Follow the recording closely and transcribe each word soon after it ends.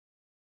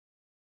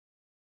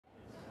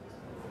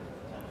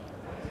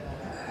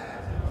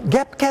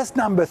Gapcast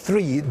number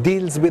 3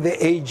 deals with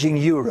the aging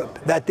Europe,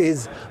 that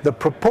is the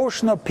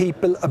proportion of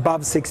people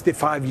above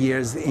 65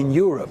 years in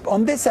Europe.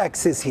 On this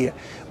axis here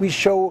we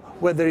show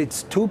whether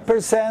it's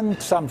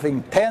 2%,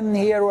 something 10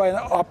 here, or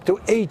up to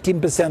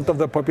 18% of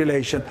the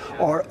population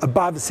are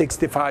above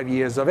 65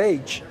 years of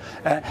age.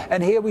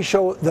 And here we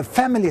show the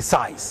family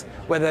size,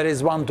 whether it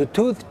is 1 to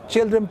 2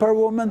 children per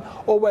woman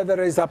or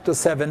whether it is up to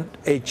 7,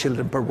 8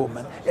 children per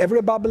woman.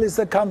 Every bubble is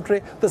the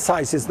country, the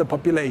size is the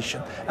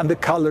population, and the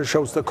color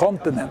shows the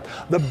continent.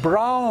 The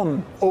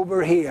brown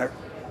over here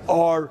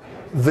are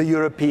the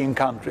European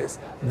countries.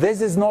 This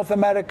is North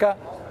America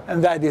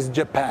and that is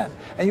Japan.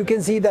 And you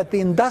can see that the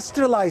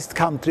industrialized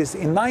countries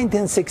in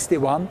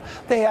 1961,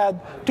 they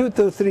had 2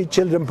 to 3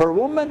 children per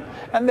woman,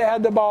 and they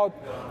had about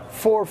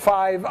 4,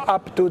 5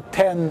 up to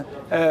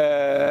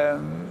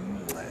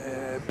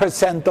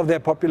 10% of their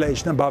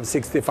population above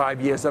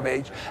 65 years of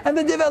age. And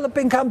the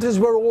developing countries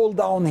were all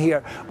down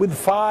here with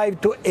 5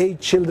 to 8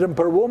 children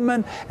per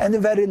woman and a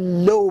very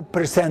low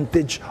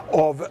percentage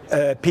of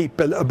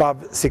people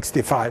above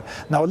 65.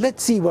 Now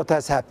let's see what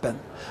has happened.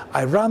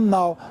 I run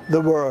now the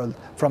world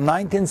from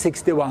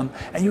 1961,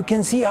 and you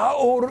can see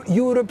how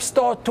Europe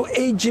starts to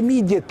age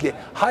immediately.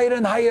 Higher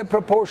and higher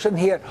proportion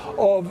here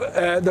of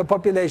the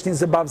population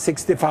is above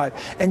 65.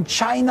 And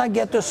China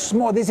get a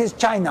small, this is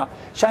China.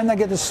 China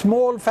get a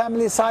small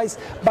family size,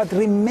 but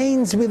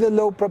remains with a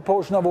low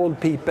proportion of old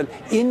people.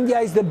 India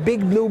is the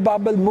big blue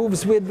bubble,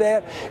 moves with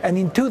there. And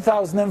in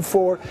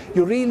 2004,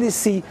 you really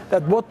see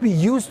that what we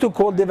used to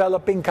call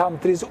developing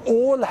countries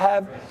all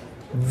have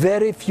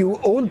very few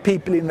old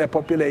people in their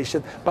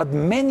population, but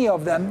many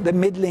of them, the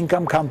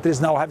middle-income countries,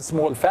 now have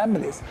small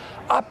families.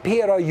 Up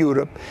here are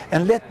Europe,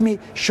 and let me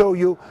show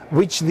you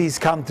which these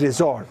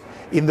countries are.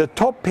 In the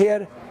top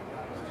here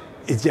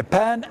is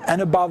Japan,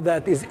 and above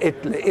that is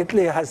Italy.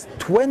 Italy has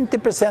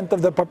 20%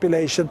 of the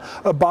population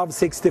above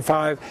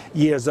 65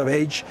 years of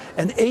age,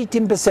 and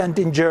 18%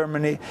 in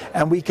Germany,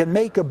 and we can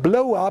make a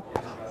blow-up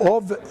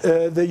of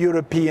the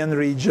European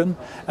region.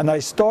 And I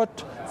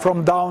start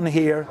from down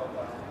here,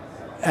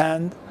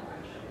 and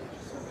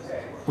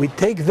we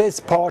take this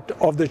part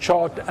of the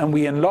chart and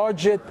we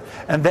enlarge it,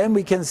 and then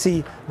we can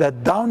see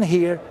that down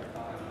here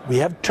we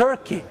have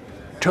Turkey.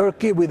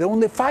 Turkey with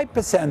only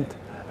 5%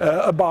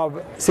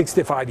 above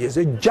 65 years.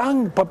 A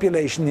young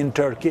population in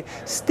Turkey,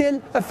 still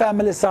a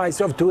family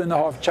size of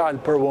 2.5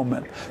 child per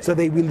woman. So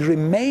they will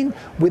remain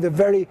with a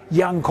very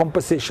young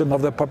composition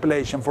of the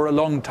population for a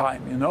long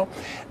time, you know.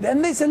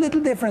 Then there's a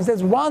little difference.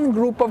 There's one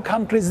group of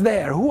countries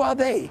there. Who are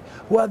they?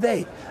 Who are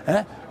they?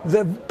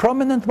 The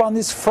prominent one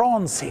is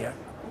France here,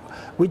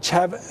 which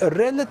have a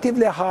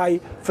relatively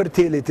high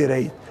fertility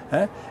rate.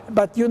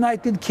 But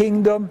United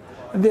Kingdom,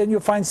 and then you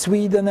find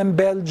Sweden and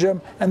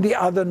Belgium and the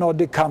other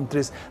Nordic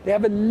countries. They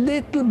have a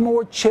little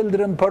more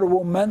children per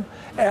woman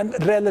and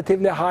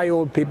relatively high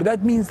old people.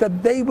 That means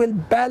that they will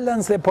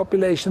balance their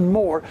population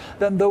more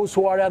than those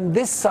who are on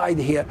this side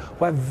here,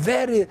 who have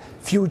very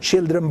few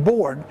children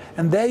born.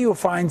 And there you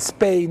find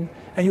Spain,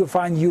 and you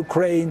find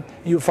Ukraine,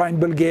 you find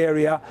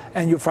Bulgaria,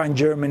 and you find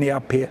Germany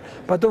up here.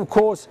 But of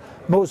course,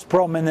 most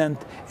prominent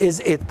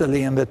is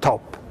Italy in the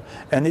top.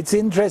 And it's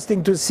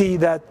interesting to see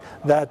that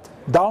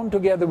down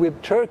together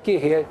with Turkey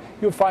here,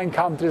 you find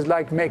countries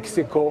like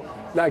Mexico,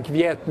 like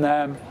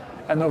Vietnam,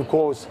 and of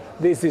course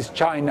this is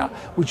China,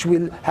 which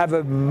will have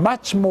a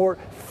much more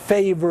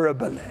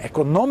favorable,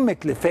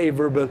 economically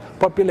favorable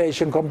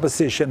population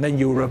composition than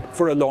Europe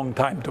for a long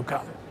time to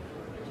come.